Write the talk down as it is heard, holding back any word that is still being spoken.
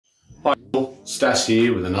Hi all, Stas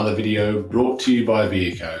here with another video brought to you by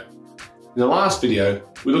Beerco. In the last video,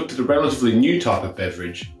 we looked at a relatively new type of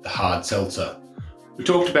beverage, the hard seltzer. We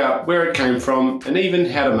talked about where it came from and even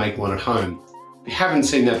how to make one at home. If you haven't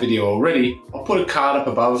seen that video already, I'll put a card up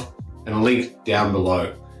above and a link down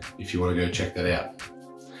below if you want to go check that out.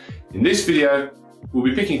 In this video, we'll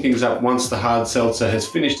be picking things up once the hard seltzer has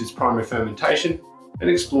finished its primary fermentation and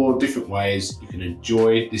explore different ways you can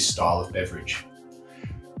enjoy this style of beverage.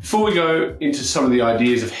 Before we go into some of the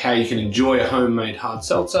ideas of how you can enjoy a homemade hard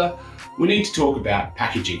seltzer, we need to talk about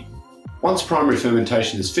packaging. Once primary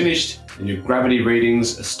fermentation is finished and your gravity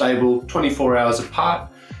readings are stable 24 hours apart,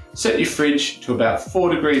 set your fridge to about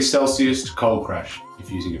 4 degrees Celsius to cold crash if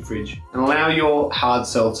using a fridge, and allow your hard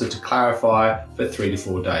seltzer to clarify for 3 to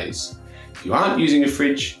 4 days. If you aren't using a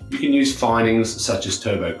fridge, you can use finings such as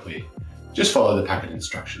Turbo Clear. Just follow the packet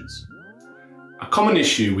instructions. A common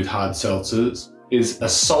issue with hard seltzers is a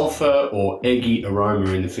sulfur or eggy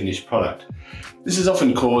aroma in the finished product. This is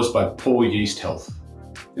often caused by poor yeast health.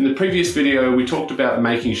 In the previous video, we talked about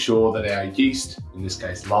making sure that our yeast, in this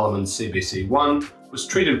case Lulleman CBC1, was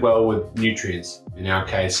treated well with nutrients, in our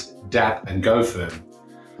case DAP and Go Firm.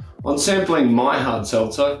 On sampling my hard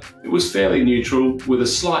seltzer, it was fairly neutral with a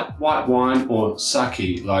slight white wine or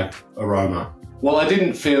sake-like aroma. While I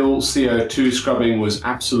didn't feel CO2 scrubbing was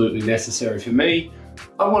absolutely necessary for me,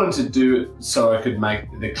 I wanted to do it so I could make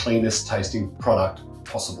the cleanest tasting product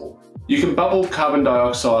possible. You can bubble carbon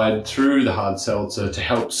dioxide through the hard seltzer to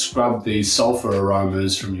help scrub these sulfur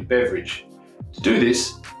aromas from your beverage. To do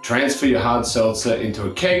this, transfer your hard seltzer into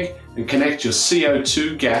a keg and connect your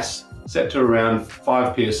CO2 gas set to around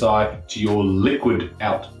 5 psi to your liquid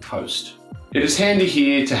outpost. It is handy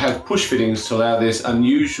here to have push fittings to allow this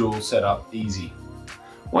unusual setup easy.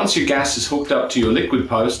 Once your gas is hooked up to your liquid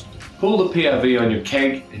post, pull the PRV on your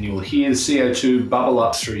keg and you will hear the CO2 bubble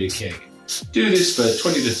up through your keg. Do this for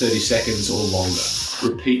 20 to 30 seconds or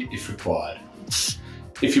longer. Repeat if required.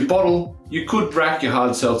 If you bottle, you could rack your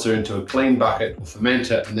hard seltzer into a clean bucket or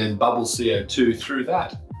fermenter and then bubble CO2 through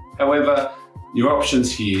that. However, your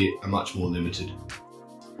options here are much more limited.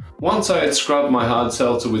 Once I had scrubbed my hard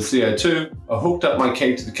seltzer with CO2, I hooked up my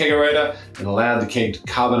keg to the kegerator and allowed the keg to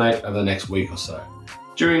carbonate over the next week or so.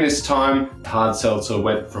 During this time, the hard seltzer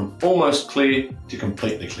went from almost clear to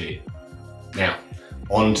completely clear. Now,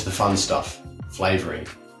 on to the fun stuff, flavouring.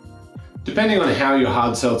 Depending on how your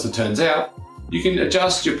hard seltzer turns out, you can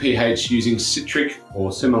adjust your pH using citric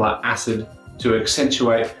or similar acid to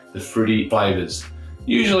accentuate the fruity flavours.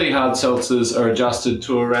 Usually hard seltzers are adjusted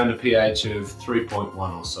to around a pH of 3.1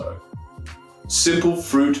 or so. Simple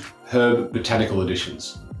fruit, herb, botanical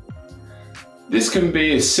additions. This can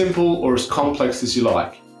be as simple or as complex as you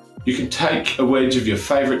like. You can take a wedge of your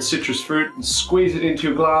favourite citrus fruit and squeeze it into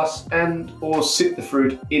your glass or sit the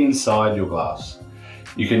fruit inside your glass.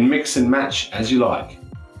 You can mix and match as you like.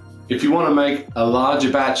 If you want to make a larger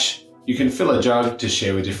batch, you can fill a jug to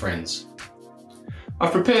share with your friends.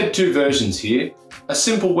 I've prepared 2 versions here. A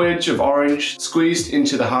simple wedge of orange squeezed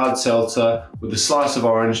into the hard seltzer with a slice of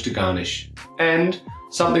orange to garnish. And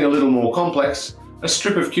something a little more complex, a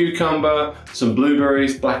strip of cucumber, some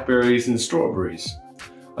blueberries, blackberries and strawberries.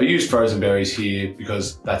 I used frozen berries here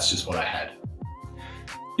because that's just what I had.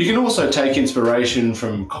 You can also take inspiration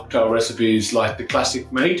from cocktail recipes like the classic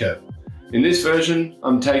mojito. In this version,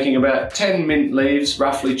 I'm taking about 10 mint leaves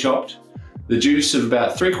roughly chopped, the juice of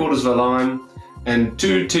about 3/4 of a lime, and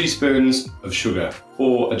 2 teaspoons of sugar,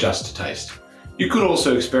 or adjust to taste. You could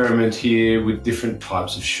also experiment here with different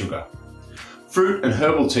types of sugar. Fruit and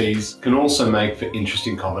herbal teas can also make for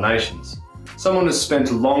interesting combinations. Someone has spent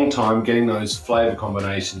a long time getting those flavour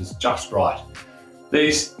combinations just right.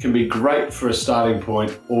 These can be great for a starting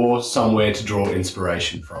point or somewhere to draw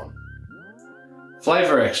inspiration from.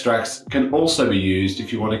 Flavour extracts can also be used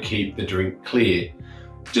if you want to keep the drink clear.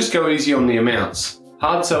 Just go easy on the amounts.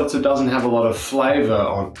 Hard seltzer doesn't have a lot of flavour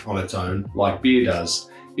on its own like beer does.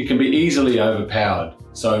 It can be easily overpowered,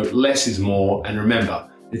 so less is more, and remember,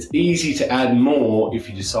 it's easy to add more if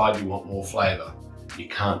you decide you want more flavour. You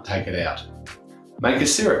can't take it out. Make a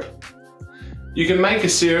syrup. You can make a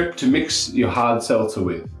syrup to mix your hard seltzer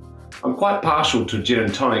with. I'm quite partial to gin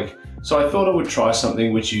and tonic, so I thought I would try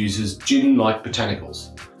something which uses gin-like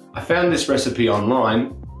botanicals. I found this recipe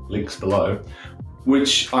online, links below,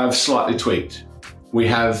 which I've slightly tweaked. We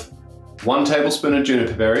have 1 tablespoon of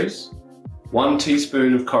juniper berries, 1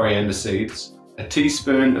 teaspoon of coriander seeds, a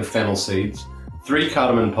teaspoon of fennel seeds, 3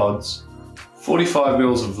 cardamom pods, 45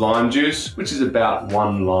 ml of lime juice, which is about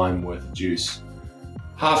 1 lime worth of juice,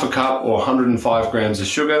 half a cup or 105 grams of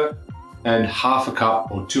sugar, and half a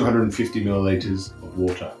cup or 250 milliliters of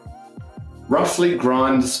water. Roughly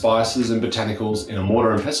grind the spices and botanicals in a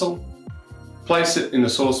mortar and pestle, place it in a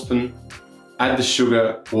saucepan, add the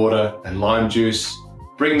sugar, water and lime juice,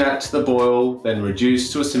 bring that to the boil, then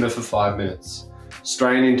reduce to a simmer for 5 minutes.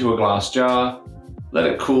 Strain into a glass jar, let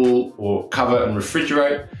it cool or cover and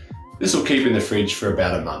refrigerate. This will keep in the fridge for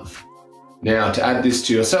about a month. Now to add this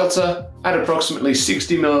to your seltzer, add approximately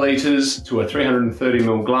 60 milliliters to a 330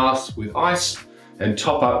 ml glass with ice and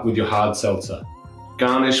top up with your hard seltzer.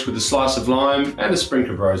 Garnish with a slice of lime and a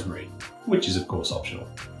sprinkle of rosemary, which is of course optional.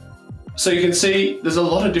 So you can see there's a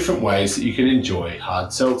lot of different ways that you can enjoy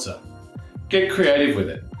hard seltzer. Get creative with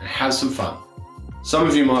it and have some fun. Some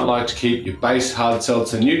of you might like to keep your base hard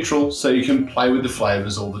seltzer neutral so you can play with the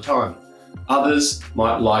flavors all the time. Others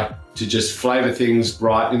might like to just flavor things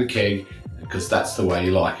right in the keg because that's the way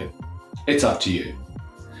you like it. It's up to you.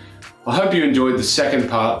 I hope you enjoyed the second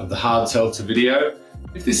part of the hard seltzer video.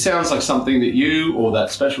 If this sounds like something that you or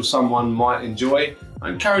that special someone might enjoy, I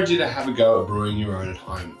encourage you to have a go at brewing your own at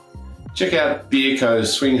home. Check out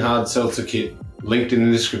Beerco's Swing Hard Seltzer Kit, linked in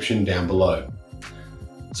the description down below.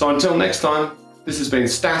 So until next time, this has been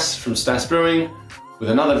Stas from Stas Brewing with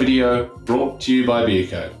another video brought to you by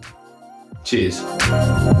Beerco. Cheers.